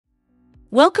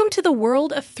Welcome to the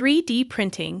world of 3D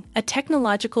printing, a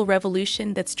technological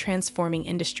revolution that's transforming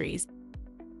industries.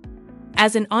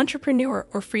 As an entrepreneur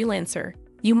or freelancer,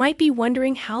 you might be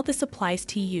wondering how this applies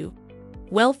to you.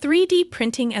 Well, 3D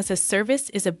printing as a service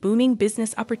is a booming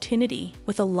business opportunity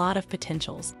with a lot of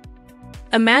potentials.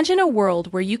 Imagine a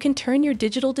world where you can turn your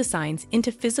digital designs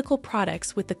into physical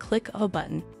products with the click of a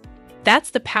button. That's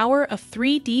the power of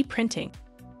 3D printing.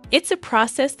 It's a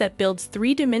process that builds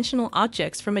three-dimensional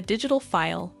objects from a digital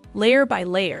file, layer by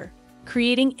layer,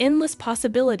 creating endless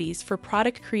possibilities for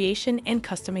product creation and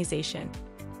customization.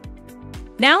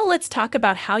 Now let's talk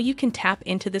about how you can tap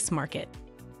into this market.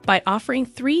 By offering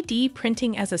 3D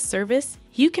printing as a service,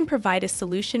 you can provide a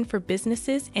solution for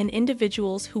businesses and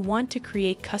individuals who want to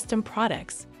create custom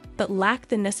products but lack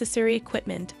the necessary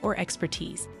equipment or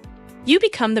expertise. You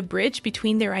become the bridge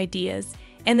between their ideas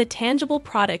and the tangible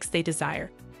products they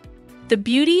desire. The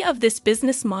beauty of this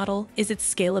business model is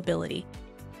its scalability.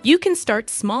 You can start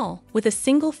small with a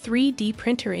single 3D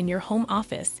printer in your home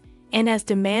office, and as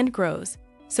demand grows,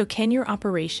 so can your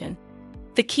operation.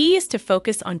 The key is to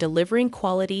focus on delivering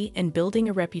quality and building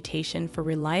a reputation for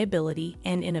reliability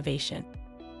and innovation.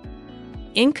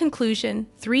 In conclusion,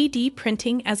 3D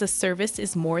printing as a service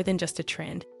is more than just a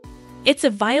trend. It's a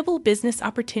viable business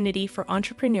opportunity for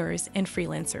entrepreneurs and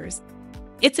freelancers.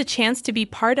 It's a chance to be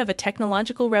part of a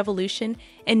technological revolution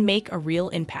and make a real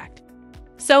impact.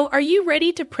 So, are you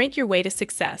ready to print your way to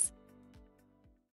success?